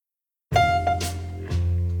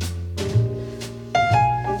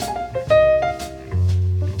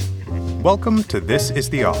Welcome to This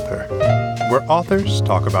is the Author, where authors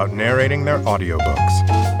talk about narrating their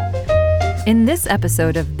audiobooks. In this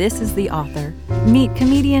episode of This is the Author, meet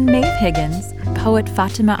comedian Maeve Higgins, poet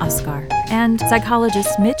Fatimah Asghar, and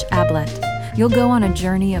psychologist Mitch Abblett. You'll go on a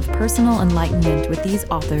journey of personal enlightenment with these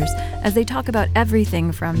authors as they talk about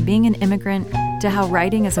everything from being an immigrant to how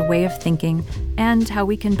writing is a way of thinking and how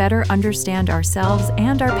we can better understand ourselves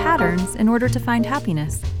and our patterns in order to find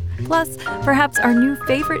happiness. Plus, perhaps our new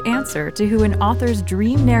favorite answer to who an author's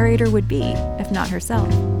dream narrator would be, if not herself.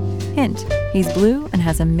 Hint, he's blue and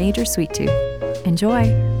has a major sweet tooth. Enjoy.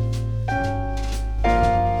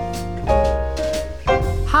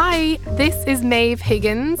 Hi, this is Maeve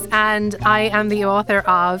Higgins, and I am the author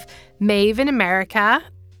of Maeve in America.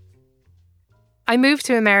 I moved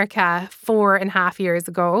to America 4.5 years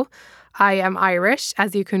ago. I am Irish,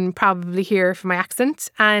 as you can probably hear from my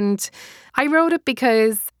accent, and I wrote it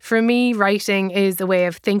because for me, writing is a way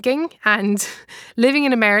of thinking, and living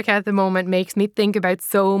in America at the moment makes me think about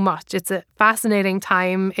so much. It's a fascinating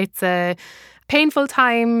time. It's a painful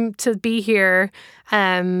time to be here,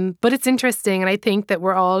 but it's interesting, and I think that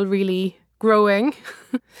we're all really growing.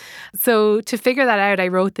 So to figure that out, I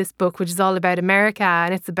wrote this book, which is all about America,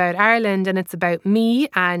 and it's about Ireland, and it's about me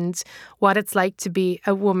and what it's like to be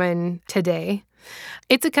a woman today.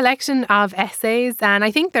 It's a collection of essays, and I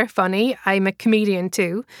think they're funny. I'm a comedian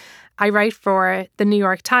too. I write for the New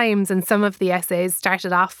York Times, and some of the essays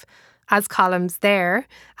started off as columns there,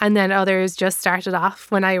 and then others just started off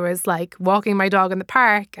when I was like walking my dog in the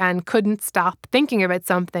park and couldn't stop thinking about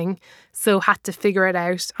something, so had to figure it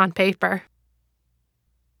out on paper.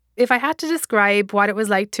 If I had to describe what it was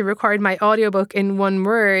like to record my audiobook in one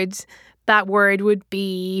word, that word would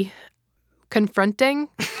be confronting.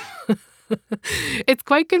 It's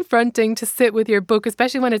quite confronting to sit with your book,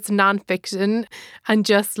 especially when it's nonfiction, and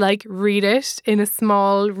just like read it in a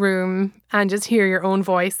small room and just hear your own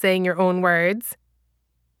voice saying your own words.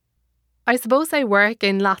 I suppose I work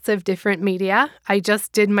in lots of different media. I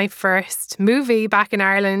just did my first movie back in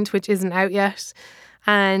Ireland, which isn't out yet.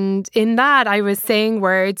 And in that, I was saying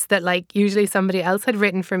words that like usually somebody else had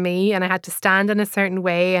written for me, and I had to stand in a certain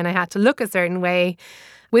way and I had to look a certain way.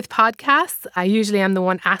 With podcasts, I usually am the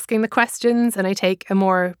one asking the questions and I take a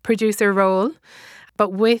more producer role.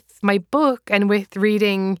 But with my book and with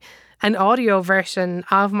reading an audio version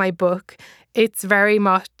of my book, it's very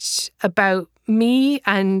much about me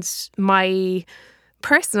and my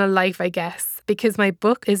personal life, I guess, because my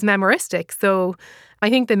book is memoristic. So I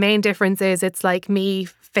think the main difference is it's like me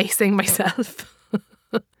facing myself.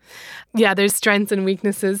 Yeah, there's strengths and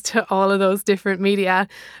weaknesses to all of those different media.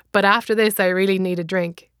 But after this, I really need a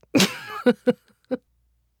drink.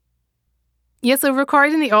 Yeah, so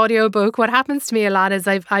recording the audiobook, what happens to me a lot is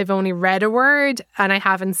I've only read a word and I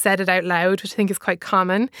haven't said it out loud, which I think is quite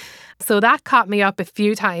common. So that caught me up a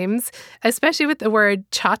few times, especially with the word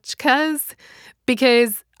tchotchkes,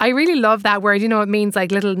 because I really love that word. You know, it means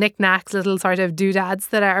like little knickknacks, little sort of doodads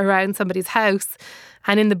that are around somebody's house.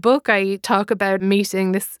 And in the book, I talk about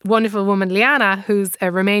meeting this wonderful woman, Liana, who's a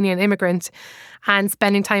Romanian immigrant, and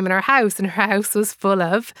spending time in her house. And her house was full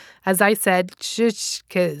of, as I said,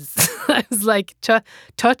 tchotchkes. I was like,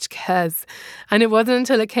 tchotchkes. And it wasn't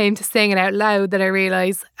until it came to saying it out loud that I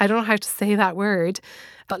realised I don't know how to say that word.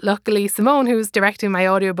 But luckily, Simone, who's directing my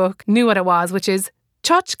audiobook, knew what it was, which is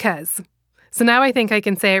tchotchkes. So now I think I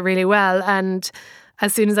can say it really well. And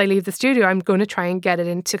as soon as I leave the studio, I'm going to try and get it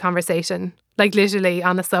into conversation. Like literally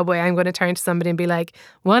on the subway, I'm going to turn to somebody and be like,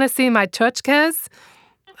 want to see my tchotchkes?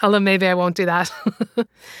 Although maybe I won't do that.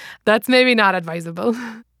 That's maybe not advisable.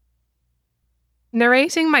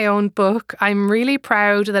 Narrating my own book, I'm really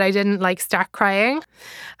proud that I didn't start crying.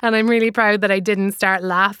 And I'm really proud that I didn't start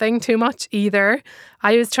laughing too much either.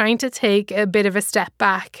 I was trying to take a bit of a step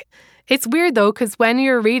back. It's weird though, because when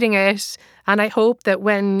you're reading it, and I hope that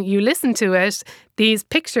when you listen to it, these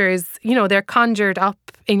pictures, they're conjured up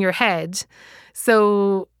in your head.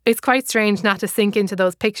 So it's quite strange not to sink into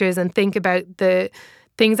those pictures and think about the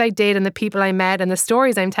things I did and the people I met and the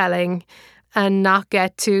stories I'm telling and not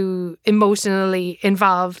get too emotionally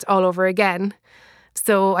involved all over again.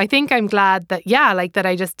 So I think I'm glad that, that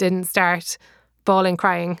I just didn't start bawling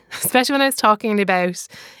crying, especially when I was talking about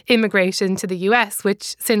immigration to the US,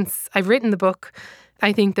 which since I've written the book,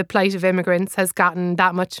 I think the plight of immigrants has gotten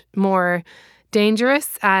that much more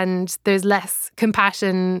dangerous and there's less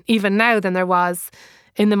compassion even now than there was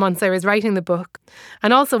in the months I was writing the book.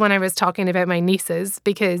 And also when I was talking about my nieces,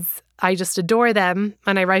 because I just adore them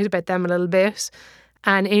and I write about them a little bit.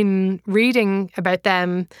 And in reading about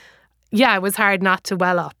them, it was hard not to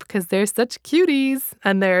well up because they're such cuties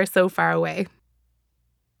and they're so far away.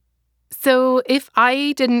 So if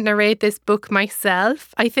I didn't narrate this book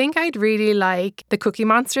myself, I think I'd really like the Cookie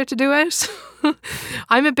Monster to do it.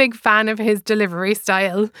 I'm a big fan of his delivery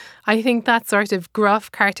style. I think that sort of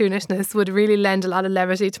gruff cartoonishness would really lend a lot of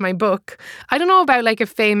levity to my book. I don't know about like a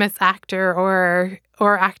famous actor or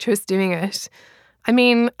actress doing it. I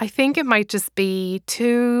mean, I think it might just be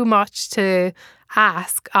too much to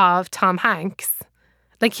ask of Tom Hanks.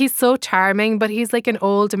 Like, he's so charming, but he's like an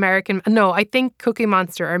old American. No, I think Cookie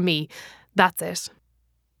Monster or me. That's it.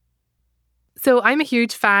 So I'm a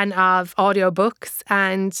huge fan of audiobooks,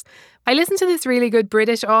 and I listened to this really good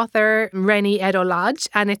British author, Rennie Edo-Lodge,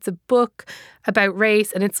 and it's a book about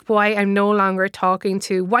race, and it's why I'm no longer talking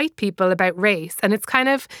to white people about race. And it's kind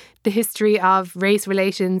of the history of race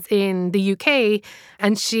relations in the UK,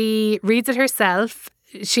 and she reads it herself.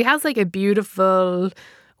 She has like a beautiful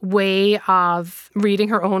way of reading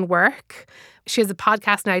her own work. She has a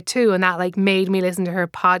podcast now too, and that like made me listen to her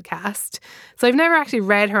podcast. So I've never actually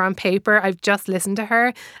read her on paper. I've just listened to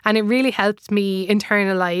her, and it really helped me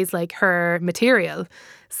internalize like her material.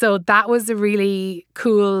 So that was a really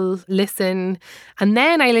cool listen. And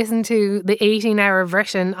then I listened to the 18-hour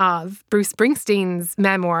version of Bruce Springsteen's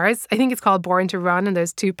memoirs. I think it's called Born to Run, and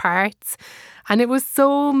there's 2 parts. And it was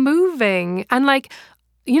so moving. And like,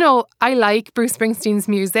 you know, I like Bruce Springsteen's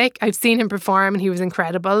music. I've seen him perform and he was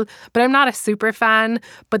incredible, but I'm not a super fan.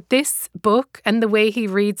 But this book and the way he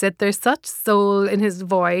reads it, there's such soul in his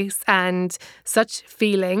voice and such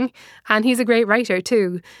feeling. And he's a great writer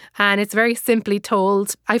too. And it's very simply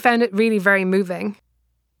told. I found it really very moving.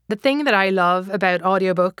 The thing that I love about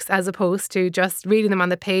audiobooks as opposed to just reading them on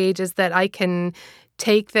the page is that I can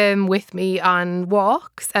take them with me on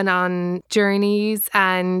walks and on journeys,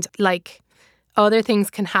 and like other things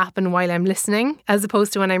can happen while I'm listening, as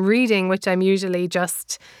opposed to when I'm reading, which I'm usually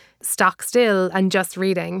just stock still and just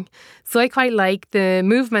reading. So I quite like the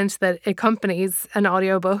movement that accompanies an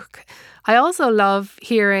audiobook. I also love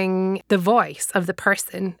hearing the voice of the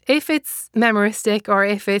person. If it's memoristic or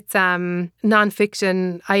if it's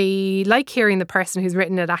nonfiction, I like hearing the person who's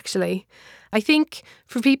written it actually. I think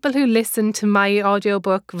for people who listen to my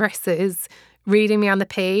audiobook versus reading me on the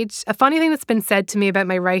page, a funny thing that's been said to me about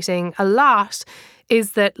my writing a lot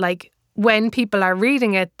is that like when people are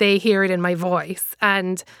reading it, they hear it in my voice.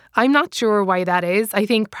 And I'm not sure why that is. I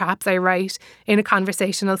think perhaps I write in a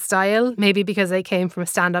conversational style, maybe because I came from a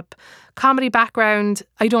stand-up comedy background.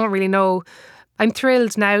 I don't really know. I'm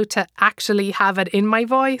thrilled now to actually have it in my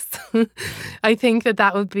voice. I think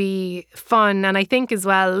that would be fun. And I think as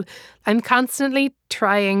well, I'm constantly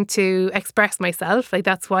trying to express myself. Like,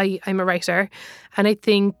 that's why I'm a writer. And I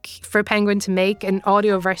think for Penguin to make an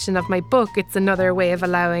audio version of my book, it's another way of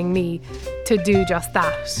allowing me to do just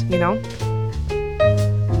that, you know?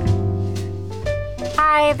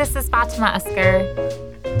 Hi, this is Fatimah Asghar.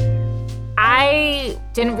 I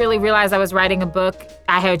didn't really realize I was writing a book.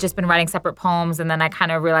 I had just been writing separate poems, and then I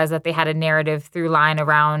kind of realized that they had a narrative through line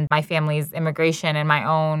around my family's immigration and my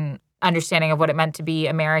own understanding of what it meant to be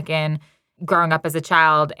American growing up as a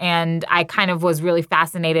child. And I kind of was really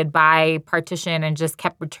fascinated by partition and just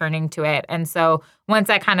kept returning to it. And so once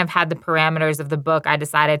I kind of had the parameters of the book, I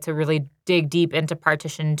decided to really dig deep into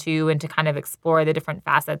partition too and to kind of explore the different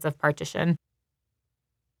facets of partition.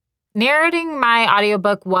 Narrating my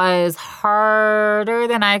audiobook was harder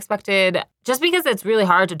than I expected, just because it's really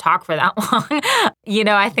hard to talk for that long. You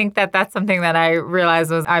know, I think that that's something that I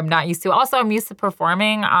realized was I'm not used to. Also, I'm used to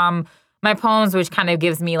performing my poems, which kind of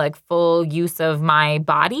gives me like full use of my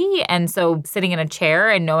body. And so sitting in a chair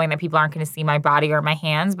and knowing that people aren't going to see my body or my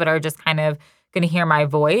hands, but are just kind of going to hear my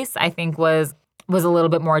voice, I think was a little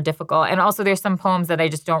bit more difficult. And also there's some poems that I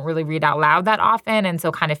just don't really read out loud that often. And so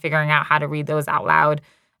kind of figuring out how to read those out loud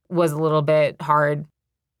was a little bit hard.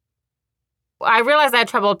 I realized I had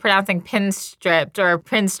trouble pronouncing pinstriped or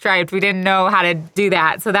pinstriped. We didn't know how to do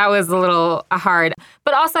that. So that was a little hard.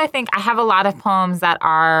 But also I think I have a lot of poems that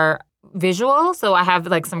are visual. So I have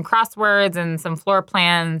like some crosswords and some floor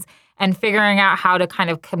plans, and figuring out how to kind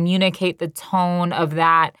of communicate the tone of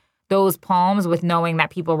those poems with knowing that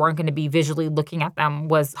people weren't going to be visually looking at them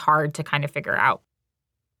was hard to kind of figure out.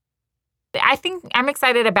 I think I'm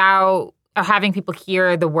excited about having people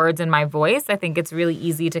hear the words in my voice. I think it's really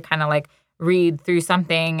easy to kind of like read through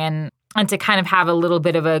something and to kind of have a little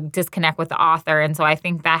bit of a disconnect with the author. And so I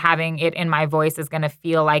think that having it in my voice is going to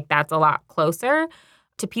feel like that's a lot closer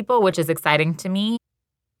to people, which is exciting to me.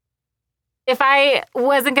 If I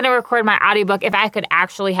wasn't going to record my audiobook, if I could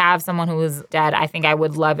actually have someone who was dead, I think I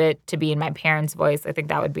would love it to be in my parents' voice. I think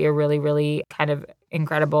that would be a really, really kind of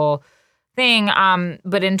incredible thing.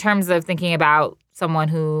 But in terms of thinking about someone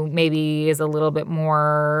who maybe is a little bit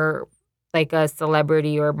more like a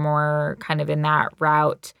celebrity or more kind of in that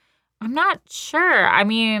route? I'm not sure. I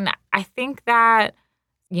mean, I think that,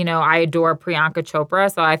 I adore Priyanka Chopra,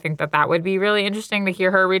 so I think that would be really interesting to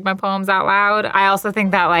hear her read my poems out loud. I also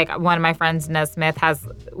think that, like, one of my friends, Nez Smith, has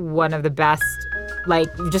one of the best, like,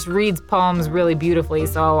 just reads poems really beautifully,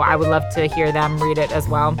 so I would love to hear them read it as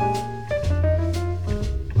well.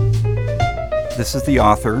 This is the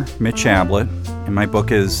author, Mitch Abblett, and my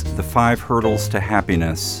book is The 5 Hurdles to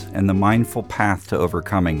Happiness and the Mindful Path to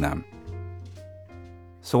Overcoming Them.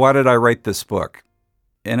 So why did I write this book?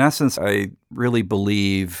 In essence, I really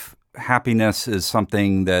believe happiness is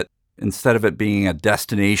something that, instead of it being a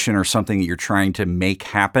destination or something that you're trying to make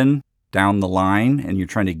happen down the line and you're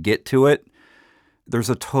trying to get to it,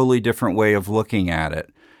 there's a totally different way of looking at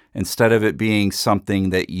it. Instead of it being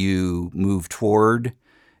something that you move toward,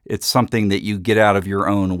 it's something that you get out of your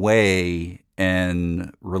own way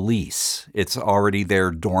and release. It's already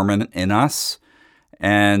there dormant in us.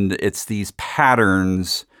 And it's these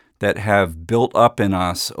patterns that have built up in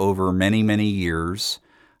us over many, many years.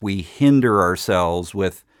 We hinder ourselves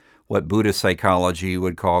with what Buddhist psychology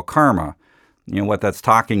would call karma. What that's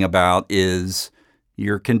talking about is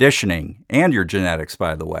your conditioning and your genetics,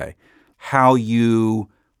 by the way. How you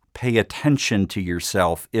pay attention to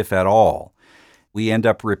yourself, if at all. We end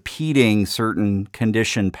up repeating certain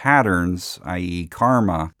conditioned patterns, i.e.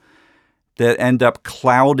 karma, that end up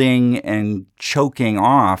clouding and choking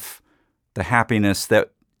off the happiness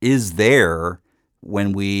that is there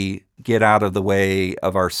when we get out of the way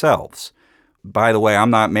of ourselves. By the way, I'm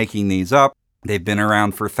not making these up. They've been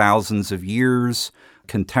around for thousands of years.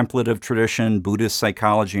 Contemplative tradition, Buddhist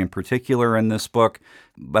psychology in particular in this book.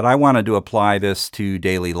 But I wanted to apply this to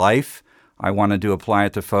daily life. I wanted to apply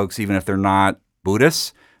it to folks even if they're not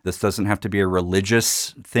Buddhists. This doesn't have to be a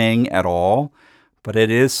religious thing at all. But it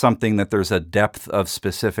is something that there's a depth of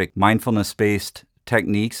specific mindfulness-based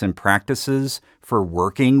techniques and practices for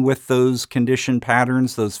working with those conditioned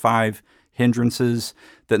patterns, those 5 hindrances,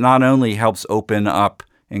 that not only helps open up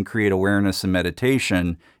and create awareness and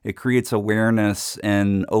meditation, it creates awareness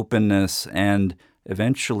and openness and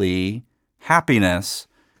eventually happiness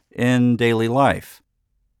in daily life.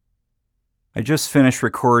 I just finished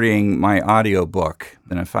recording my audiobook,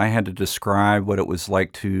 and if I had to describe what it was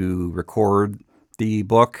like to record the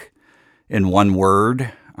book in one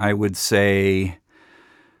word, I would say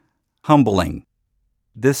humbling.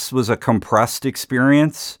 This was a compressed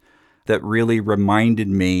experience that really reminded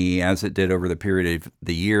me, as it did over the period of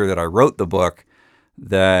the year that I wrote the book,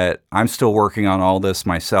 that I'm still working on all this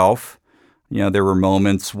myself. There were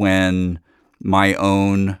moments when my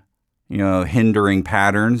own, hindering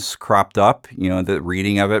patterns cropped up. The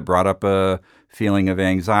reading of it brought up a feeling of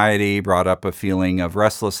anxiety, brought up a feeling of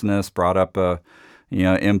restlessness, brought up a,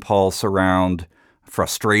 impulse around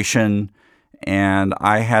frustration. And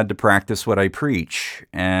I had to practice what I preach.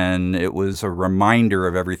 And it was a reminder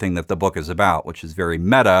of everything that the book is about, which is very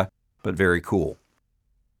meta, but very cool.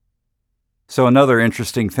 So another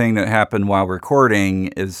interesting thing that happened while recording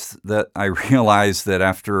is that I realized that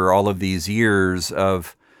after all of these years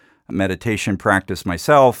of meditation practice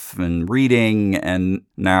myself and reading and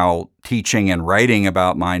now teaching and writing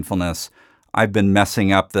about mindfulness, I've been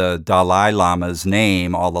messing up the Dalai Lama's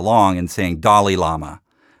name all along and saying Dalai Lama.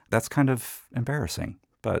 That's kind of embarrassing,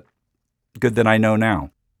 but good that I know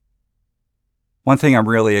now. One thing I'm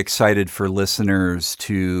really excited for listeners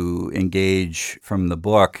to engage from the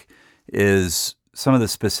book is some of the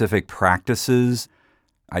specific practices.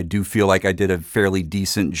 I do feel like I did a fairly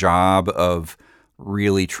decent job of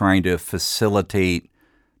really trying to facilitate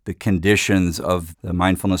the conditions of the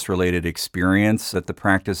mindfulness-related experience that the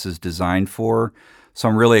practice is designed for. So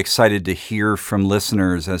I'm really excited to hear from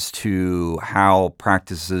listeners as to how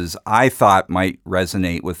practices I thought might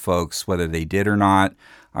resonate with folks, whether they did or not.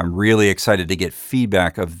 I'm really excited to get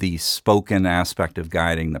feedback of the spoken aspect of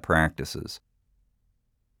guiding the practices.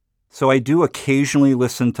 So I do occasionally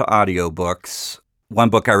listen to audiobooks. One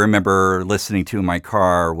book I remember listening to in my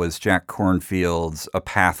car was Jack Kornfield's A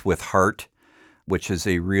Path with Heart, which is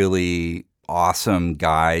a really awesome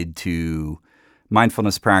guide to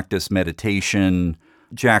mindfulness practice, meditation,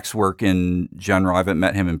 Jack's work in general. I haven't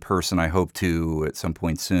met him in person. I hope to at some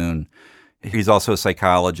point soon. He's also a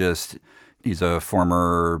psychologist. He's a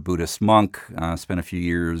former Buddhist monk, spent a few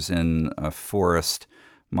years in a forest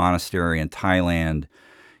monastery in Thailand.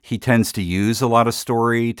 He tends to use a lot of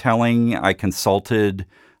storytelling. I consulted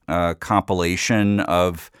a compilation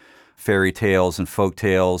of fairy tales and folk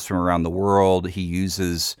tales from around the world. He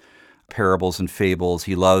uses parables and fables.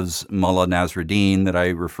 He loves Mullah Nasruddin that I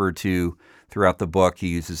referred to throughout the book. He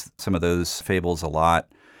uses some of those fables a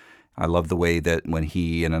lot. I love the way that when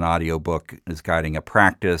he, in an audiobook, is guiding a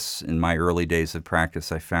practice. In my early days of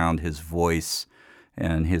practice, I found his voice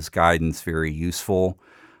and his guidance very useful.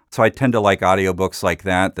 So I tend to like audiobooks like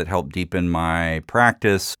that help deepen my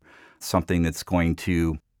practice, something that's going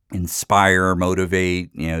to inspire, motivate,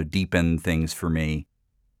 deepen things for me.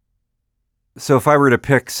 So if I were to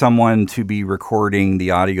pick someone to be recording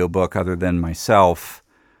the audiobook other than myself,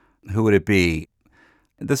 who would it be?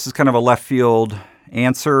 This is kind of a left field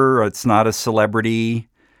answer. It's not a celebrity,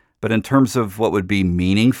 but in terms of what would be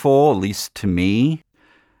meaningful, at least to me,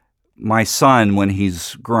 my son when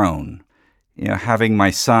he's grown. Having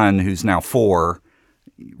my son, who's now 4,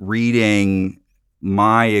 reading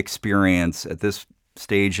my experience at this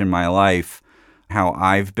stage in my life, how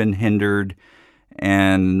I've been hindered,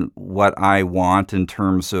 and what I want in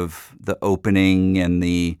terms of the opening and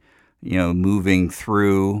the, moving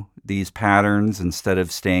through these patterns instead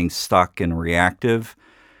of staying stuck and reactive.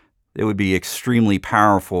 It would be extremely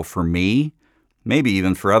powerful for me, maybe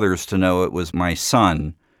even for others, to know it was my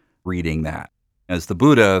son reading that. As the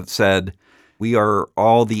Buddha said, we are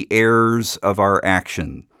all the heirs of our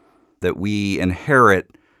action, that we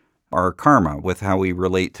inherit our karma with how we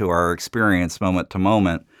relate to our experience moment to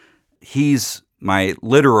moment. He's my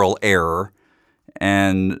literal heir,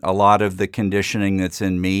 and a lot of the conditioning that's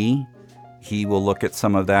in me, he will look at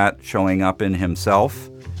some of that showing up in himself.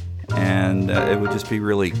 And it would just be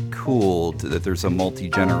really cool that there's a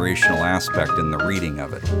multi-generational aspect in the reading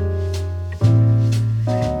of it.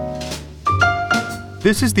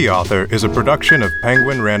 This is the Author is a production of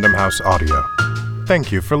Penguin Random House Audio.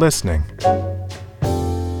 Thank you for listening.